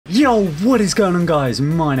Yo, what is going on, guys?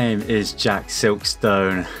 My name is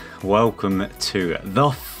TheJackSilkstone. Welcome to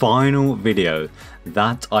the final video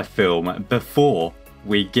that I film before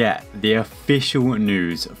we get the official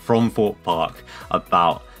news from Thorpe Park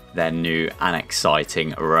about their new and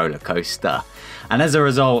exciting roller coaster. And as a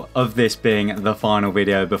result of this being the final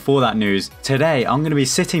video before that news, today I'm going to be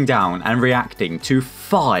sitting down and reacting to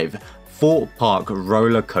 5 Thorpe Park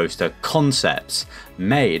roller coaster concepts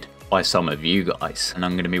made by some of you guys, and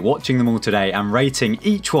I'm going to be watching them all today and rating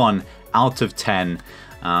each one out of 10,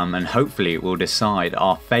 and hopefully we'll decide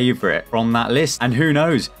our favourite from that list. And who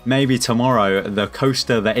knows, maybe tomorrow the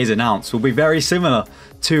coaster that is announced will be very similar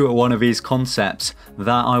to one of these concepts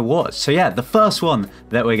that I watched. So yeah, the first one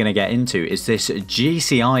that we're going to get into is this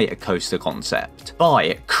GCI coaster concept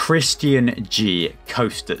by Christian G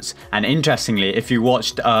Coasters. And interestingly, if you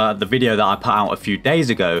watched the video that I put out a few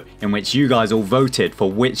days ago, in which you guys all voted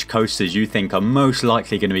for which coasters you think are most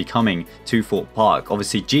likely going to be coming to Thorpe Park,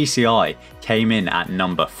 obviously GCI came in at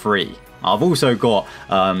number 3. I've also got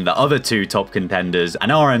the other 2 top contenders, an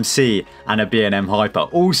RMC and a B&am Hyper,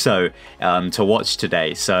 also to watch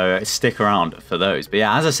today, so stick around for those. But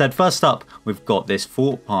yeah, as I said, first up, we've got this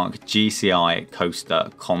Thorpe Park GCI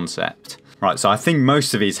coaster concept. Right, so I think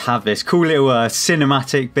most of these have this cool little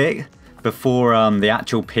cinematic bit before the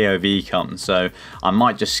actual POV comes, so I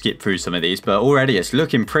might just skip through some of these, but already it's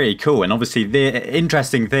looking pretty cool. And obviously the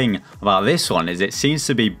interesting thing about this one is it seems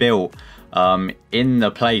to be built in the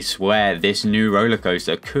place where this new roller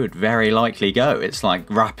coaster could very likely go. It's like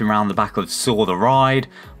wrapping around the back of Saw the Ride.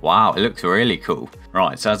 Wow, it looks really cool.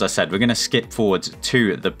 Right, so as I said, we're going to skip forwards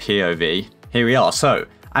to the POV. Here we are. So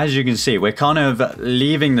as you can see, we're kind of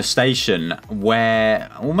leaving the station where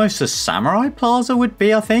almost a Samurai Plaza would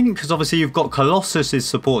be, I think, because obviously you've got Colossus's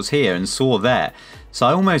supports here and Saw there. So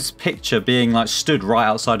I almost picture being like stood right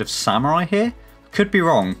outside of Samurai here. Could be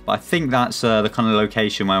wrong, but I think that's the kind of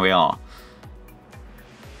location where we are.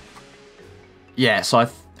 Yeah, so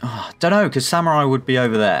I don't know, because Samurai would be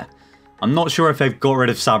over there. I'm not sure if they've got rid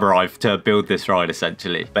of Samurai to build this ride,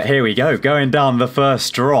 essentially. But here we go, going down the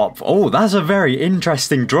first drop. Oh, that's a very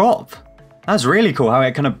interesting drop. That's really cool how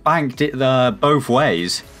it kind of banked it both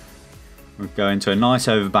ways. We'll go into a nice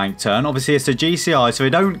overbank turn. Obviously, it's a GCI, so they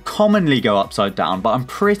don't commonly go upside down, but I'm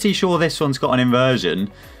pretty sure this one's got an inversion.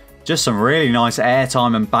 Just some really nice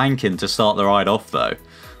airtime and banking to start the ride off, though.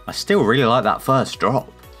 I still really like that first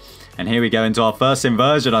drop. And here we go into our first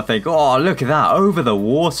inversion, I think. Oh, look at that, over the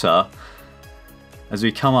water. As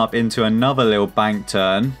we come up into another little bank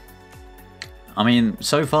turn. I mean,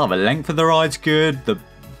 so far, the length of the ride's good. The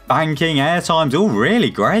banking, airtime's all really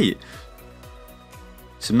great.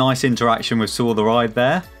 Some nice interaction with Saw the Ride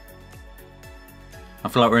there. I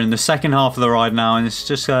feel like we're in the second half of the ride now, and it's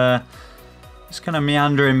just kind of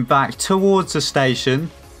meandering back towards the station.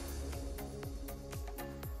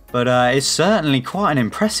 But it's certainly quite an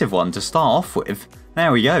impressive one to start off with.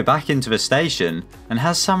 There we go, back into the station. And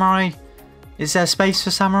has Samurai... Is there space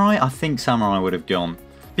for Samurai? I think Samurai would have gone.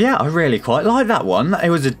 But yeah, I really quite like that one. It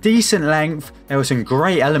was a decent length. There were some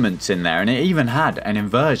great elements in there. And it even had an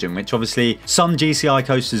inversion, which obviously some GCI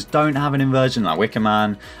coasters don't have an inversion, like Wicker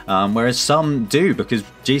Man. Whereas some do, because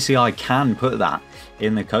GCI can put that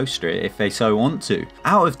in the coaster if they so want to.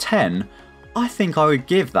 Out of 10... I think I would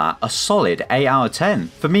give that a solid 8 out of 10.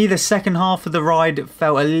 For me, the second half of the ride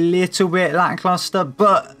felt a little bit lackluster,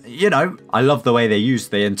 but, you know, I love the way they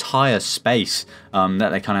used the entire space that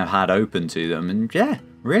they kind of had open to them, and yeah,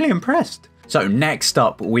 really impressed. So next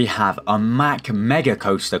up, we have a Mack Mega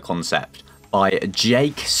Coaster concept by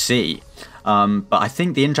Jake C. But I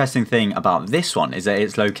think the interesting thing about this one is that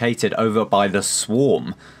it's located over by the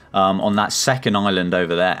Swarm on that second island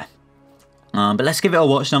over there. But let's give it a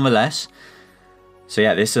watch nonetheless. So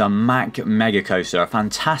yeah, this is a Mack Mega Coaster, a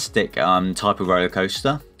fantastic type of roller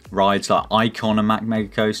coaster. Rides like Icon and Mack Mega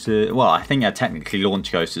Coaster. Well, I think they're technically launch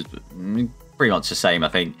coasters, but pretty much the same, I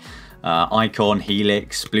think. Icon,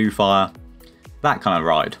 Helix, Bluefire, that kind of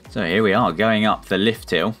ride. So here we are, going up the lift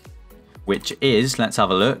hill, which is, let's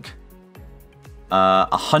have a look,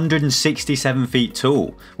 167 feet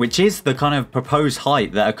tall, which is the kind of proposed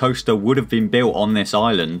height that a coaster would have been built on this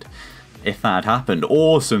island if that had happened.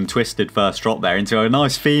 Awesome twisted first drop there into a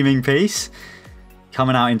nice theming piece.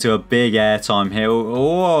 Coming out into a big airtime hill.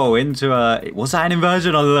 Whoa, into a... Was that an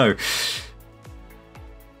inversion? I don't know.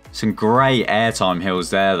 Some great airtime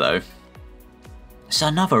hills there, though. It's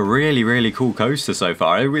another really, really cool coaster so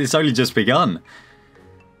far. It's only just begun.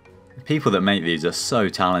 The people that make these are so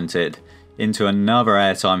talented. Into another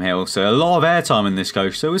airtime hill. So a lot of airtime in this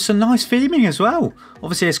coaster with some nice theming as well.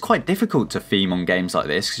 Obviously, it's quite difficult to theme on games like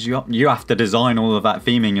this because you have to design all of that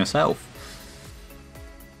theming yourself.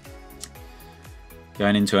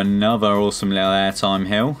 Going into another awesome little airtime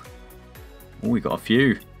hill. Oh, we got a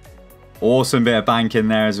few. Awesome bit of bank in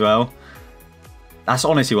there as well. That's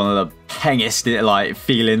honestly one of the pengest like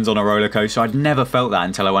feelings on a roller coaster. I'd never felt that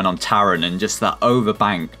until I went on Taron, and just that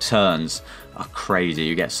overbank turns are crazy.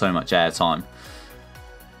 You get so much airtime.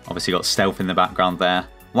 Obviously got stealth in the background there.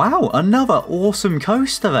 Wow, another awesome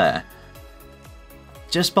coaster there.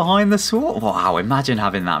 Just behind the sword. Wow, imagine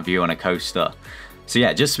having that view on a coaster. So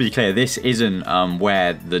yeah, just to be clear, this isn't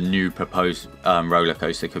where the new proposed roller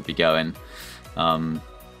coaster could be going.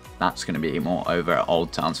 That's going to be more over at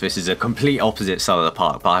Old Town. So this is a complete opposite side of the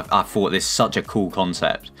park. But I thought this is such a cool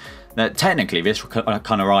concept that technically this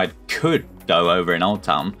kind of ride could go over in Old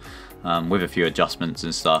Town with a few adjustments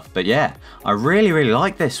and stuff. But yeah, I really, really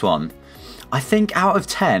like this one. I think out of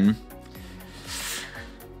 10...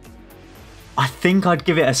 I think I'd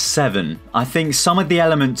give it a 7. I think some of the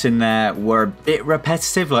elements in there were a bit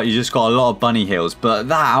repetitive, like you just got a lot of bunny hills, but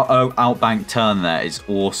that outbank turn there is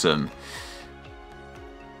awesome.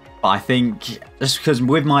 But I think, just because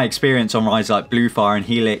with my experience on rides like Bluefire and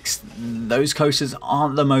Helix, those coasters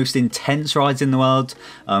aren't the most intense rides in the world,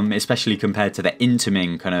 especially compared to the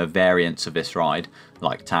Intamin kind of variants of this ride,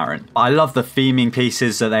 like Taron. I love the theming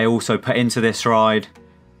pieces that they also put into this ride.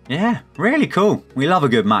 Yeah, really cool. We love a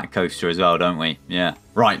good mat coaster as well, don't we? Yeah.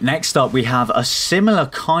 Right, next up we have a similar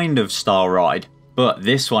kind of style ride, but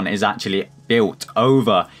this one is actually built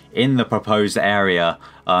over in the proposed area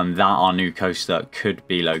that our new coaster could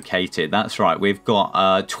be located. That's right, we've got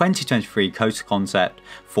a 2023 coaster concept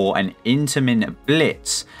for an Intamin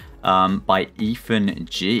Blitz by Ethan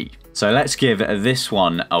G. So let's give this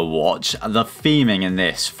one a watch. The theming in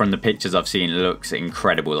this, from the pictures I've seen, looks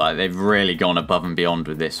incredible. Like, they've really gone above and beyond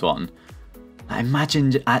with this one. I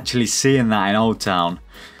imagine actually seeing that in Old Town.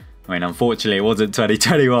 I mean, unfortunately it wasn't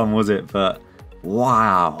 2021, was it? But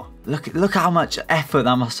wow, look how much effort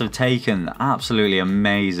that must have taken. Absolutely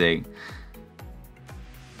amazing.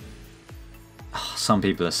 Oh, some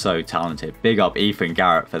people are so talented. Big up Ethan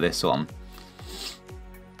Garrett for this one.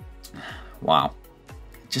 Wow.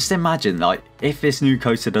 Just imagine, like, if this new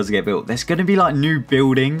coaster does get built, there's going to be like new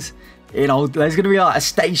buildings. There's going to be like a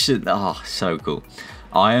station. Oh, so cool.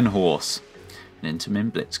 Iron Horse, an Intamin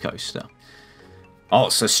Blitz coaster. Oh,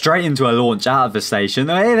 so straight into a launch out of the station.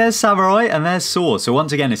 Hey, there's Samurai and there's Saw. So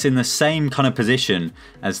once again, it's in the same kind of position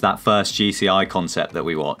as that first GCI concept that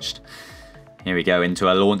we watched. Here we go into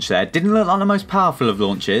a launch there. Didn't look like the most powerful of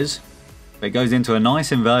launches, but it goes into a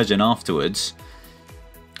nice inversion afterwards.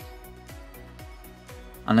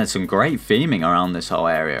 And there's some great theming around this whole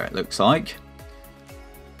area, it looks like.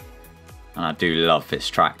 And I do love this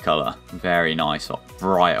track colour. Very nice,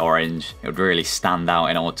 bright orange. It would really stand out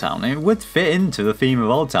in Old Town. It would fit into the theme of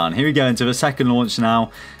Old Town. Here we go into the second launch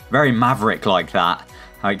now. Very Maverick like that.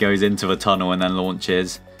 How it goes into the tunnel and then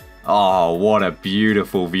launches. Oh, what a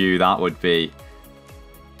beautiful view that would be.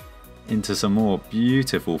 Into some more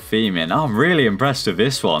beautiful theming. I'm really impressed with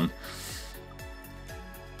this one.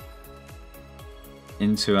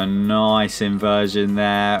 Into a nice inversion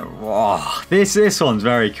there. Oh, this one's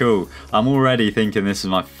very cool. I'm already thinking this is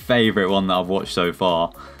my favourite one that I've watched so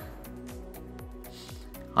far.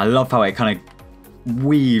 I love how it kind of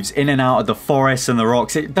weaves in and out of the forest and the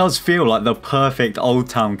rocks. It does feel like the perfect Old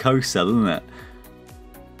Town coaster, doesn't it?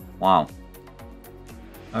 Wow.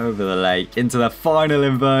 Over the lake, into the final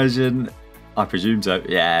inversion. I presume so.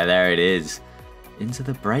 Yeah, there it is. Into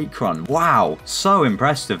the brake run. Wow, so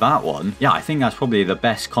impressed with that one. Yeah, I think that's probably the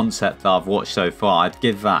best concept that I've watched so far. I'd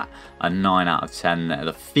give that a 9 out of 10 there.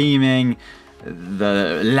 The theming,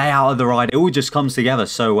 the layout of the ride, it all just comes together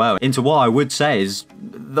so well into what I would say is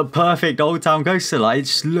the perfect Old Town coaster. Like, it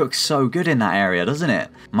just looks so good in that area, doesn't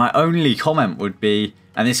it? My only comment would be,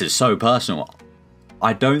 and this is so personal,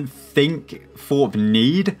 I don't think Thorpe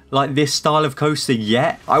need like this style of coaster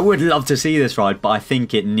yet. I would love to see this ride, but I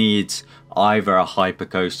think it needs either a hyper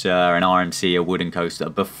coaster, an RMC, a wooden coaster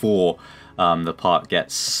before the park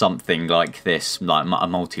gets something like this, like a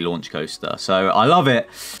multi-launch coaster. So I love it.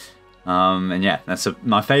 And yeah, that's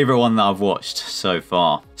my favourite one that I've watched so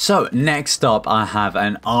far. So next up I have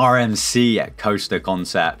an RMC coaster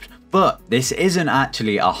concept. But this isn't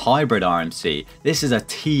actually a hybrid RMC. This is a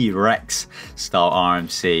T-Rex style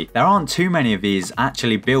RMC. There aren't too many of these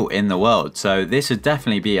actually built in the world, so this would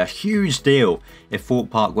definitely be a huge deal if Thorpe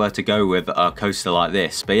Park were to go with a coaster like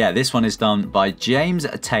this. But yeah, this one is done by James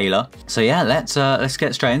Taylor. So yeah, let's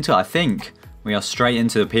get straight into it. I think we are straight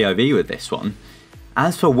into the POV with this one.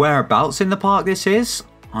 As for whereabouts in the park this is,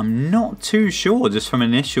 I'm not too sure just from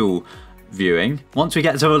initial viewing. Once we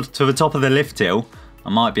get to the top of the lift hill, I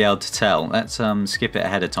might be able to tell. Let's skip it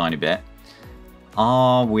ahead a tiny bit.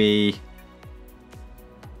 Are we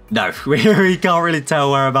No, we can't really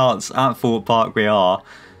tell whereabouts at Thorpe Park we are.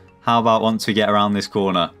 How about once we get around this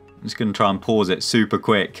corner? I'm just going to try and pause it super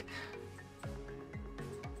quick.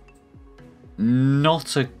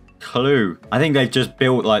 Not a clue. I think they've just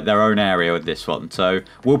built like their own area with this one. So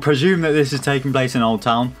we'll presume that this is taking place in Old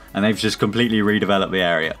Town and they've just completely redeveloped the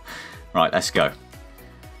area. Right, let's go.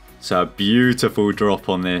 So a beautiful drop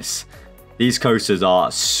on this. These coasters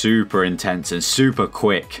are super intense and super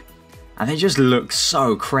quick. And they just look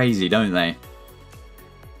so crazy, don't they?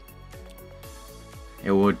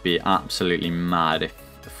 It would be absolutely mad if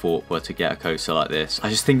Thorpe were to get a coaster like this. I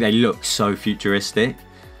just think they look so futuristic.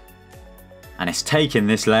 And it's taking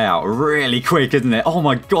this layout really quick, isn't it? Oh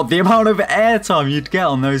my god, the amount of airtime you'd get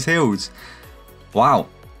on those hills. Wow.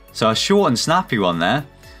 So a short and snappy one there.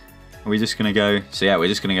 Are we just going to go... So yeah, we're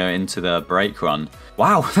just going to go into the brake run.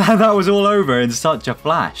 Wow, that was all over in such a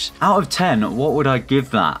flash. Out of 10, what would I give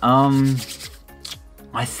that?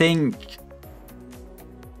 I think...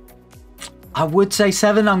 I would say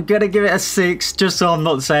 7. I'm going to give it a 6, just so I'm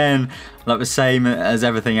not saying like the same as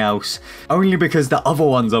everything else. Only because the other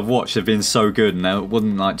ones I've watched have been so good and there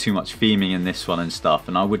wasn't like too much theming in this one and stuff.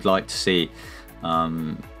 And I would like to see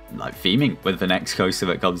like theming with the next coaster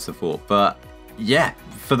that comes to Thorpe. But yeah,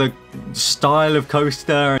 for the style of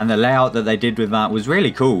coaster and the layout that they did with that was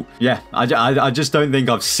really cool. Yeah, I just don't think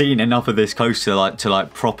I've seen enough of this coaster to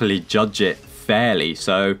properly judge it fairly.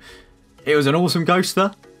 So it was an awesome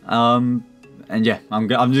coaster. And yeah, I'm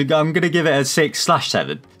gonna give it a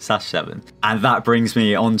 6/7. And that brings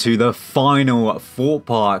me on to the final Thorpe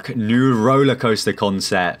Park new roller coaster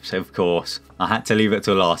concept. Of course, I had to leave it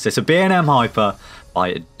to last. It's a B&am Hyper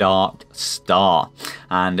by Dark Star,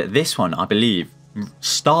 and this one I believe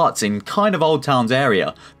starts in kind of Old Town's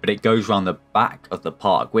area, but it goes around the back of the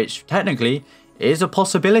park, which technically is a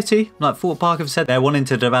possibility. Like Thorpe Park have said, they're wanting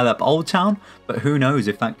to develop Old Town, but who knows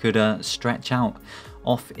if that could stretch out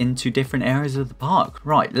off into different areas of the park.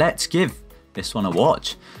 Right, let's give this one a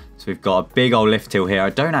watch. So we've got a big old lift hill here. I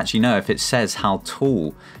don't actually know if it says how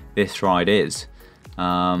tall this ride is.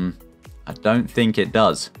 I don't think it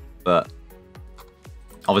does, but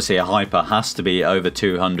obviously a Hyper has to be over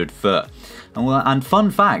 200 foot. And fun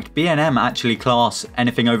fact, B&am actually class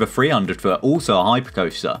anything over 300 foot also a Hyper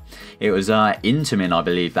Coaster. It was Intamin, I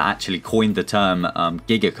believe, that actually coined the term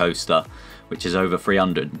Giga Coaster, which is over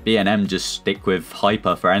 300. B&am just stick with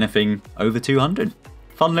Hyper for anything over 200.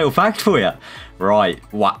 Fun little fact for you. Right,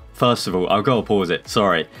 wow. First of all, I've got to pause it,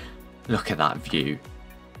 sorry. Look at that view.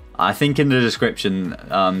 I think in the description,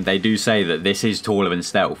 they do say that this is taller than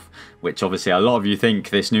Stealth, which obviously a lot of you think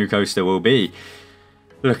this new coaster will be.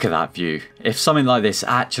 Look at that view. If something like this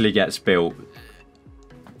actually gets built,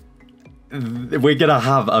 we're gonna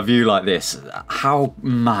have a view like this. How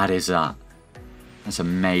mad is that? That's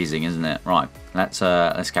amazing, isn't it? Right, let's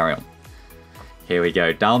carry on. Here we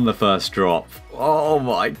go, down the first drop. Oh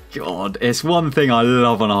my god, it's one thing I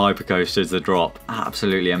love on a hypercoaster is the drop.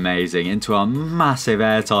 Absolutely amazing. Into a massive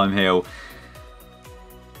airtime hill.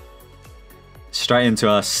 Straight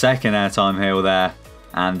into a second airtime hill there.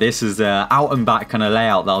 And this is the out and back kind of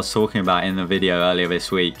layout that I was talking about in the video earlier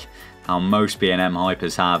this week. How most B&am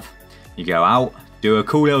Hypers have. You go out, do a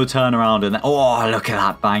cool little turnaround, and then, oh, look at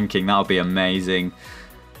that banking. That would be amazing.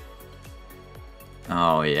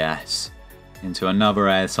 Oh, yes. Into another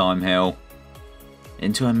airtime hill.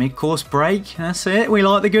 Into a mid-course break. That's it. We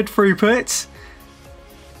like the good throughputs.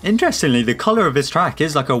 Interestingly, the colour of this track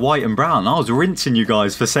is like a white and brown. I was rinsing you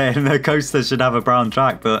guys for saying the coaster should have a brown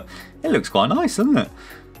track, but it looks quite nice, doesn't it?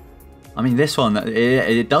 I mean, this one,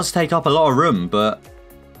 it does take up a lot of room, but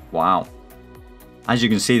wow. As you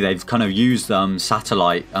can see, they've kind of used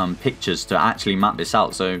satellite pictures to actually map this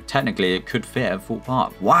out, so technically it could fit at Thorpe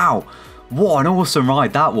Park. Wow, what an awesome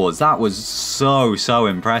ride that was. That was so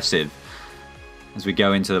impressive. As we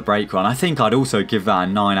go into the brake run, I think I'd also give that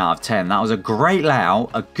a 9 out of 10. That was a great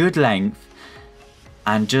layout, a good length,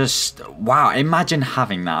 and just, wow, imagine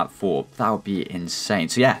having that at Thorpe. That would be insane.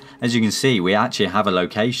 So yeah, as you can see, we actually have a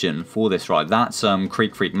location for this ride. That's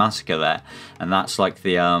Creek Freak Massacre there, and that's like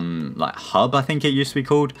the like hub, I think it used to be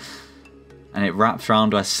called. And it wraps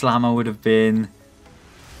around where Slammer would have been.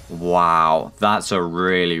 Wow, that's a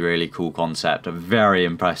really cool concept. I'm very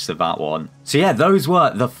impressed with that one. So yeah, those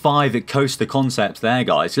were the 5 coaster concepts there,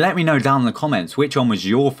 guys. Let me know down in the comments which one was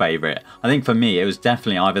your favourite. I think for me, it was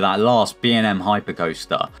definitely either that last B&am Hyper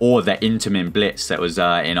Coaster or the Intamin Blitz that was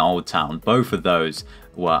in Old Town. Both of those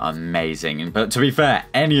were amazing. But to be fair,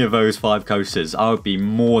 any of those 5 coasters I would be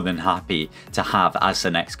more than happy to have as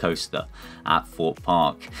the next coaster at Thorpe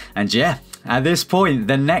Park. And yeah, at this point,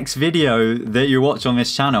 the next video that you watch on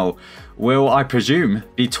this channel will, I presume,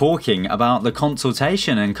 be talking about the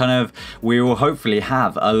consultation, and kind of we will hopefully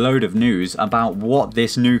have a load of news about what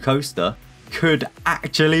this new coaster could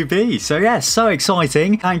actually be. So yeah, so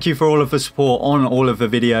exciting. Thank you for all of the support on all of the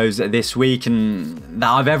videos this week and that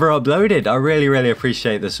I've ever uploaded. I really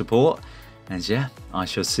appreciate the support. And yeah, I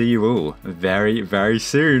shall see you all very, very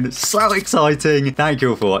soon. So exciting. Thank you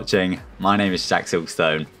all for watching. My name is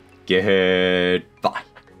TheJackSilkstone. Goodbye.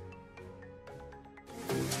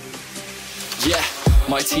 Yeah,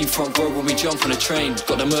 my team front row when we jump on a train.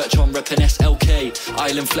 Got the merch on, reppin' SLK.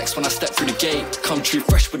 Island flex when I step through the gate. Come true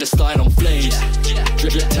fresh with the style on flames.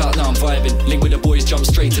 Dripped out, now I'm vibing. Link with the boys, jump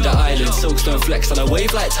straight to the island. Silkstone flex on a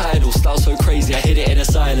wave like tidal. Style so crazy, I hit it in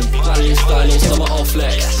asylum. Brand new style, all summer all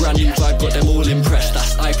flex. Brand new vibe, got them all impressed.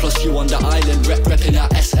 That's I plus you on the island. Reppin'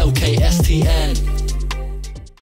 that SLK STN.